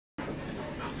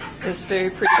This very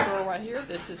pretty girl right here,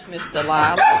 this is Miss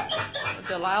Delilah.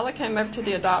 Delilah came over to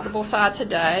the adoptable side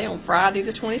today on Friday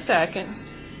the 22nd.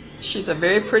 She's a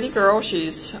very pretty girl.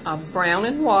 She's brown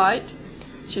and white.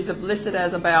 She's listed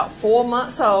as about 4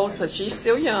 months old, so she's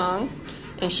still young.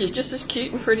 And she's just as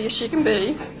cute and pretty as she can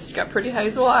be. She's got pretty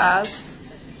hazel eyes.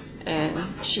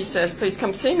 And she says, please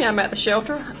come see me. I'm at the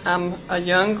shelter. I'm a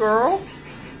young girl.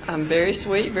 I'm very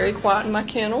sweet, very quiet in my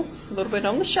kennel. A little bit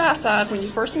on the shy side when you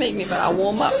first meet me, but I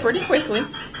warm up pretty quickly.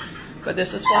 But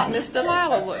this is what Miss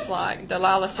Delilah looks like.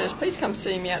 Delilah says, please come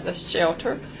see me at the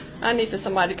shelter. I need for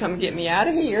somebody to come get me out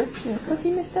of here. You want a cookie,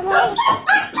 Miss Delilah?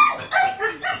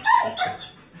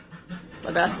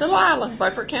 But that's Delilah,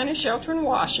 Beaufort County Shelter in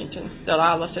Washington.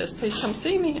 Delilah says, please come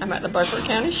see me. I'm at the Beaufort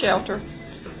County Shelter.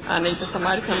 I need for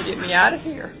somebody to come get me out of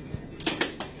here.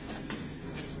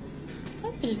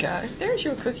 There you go. There's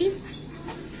your cookie.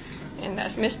 And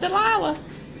that's Miss Delilah.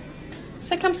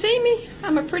 Say, come see me.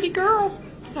 I'm a pretty girl.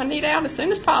 I need out as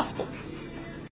soon as possible.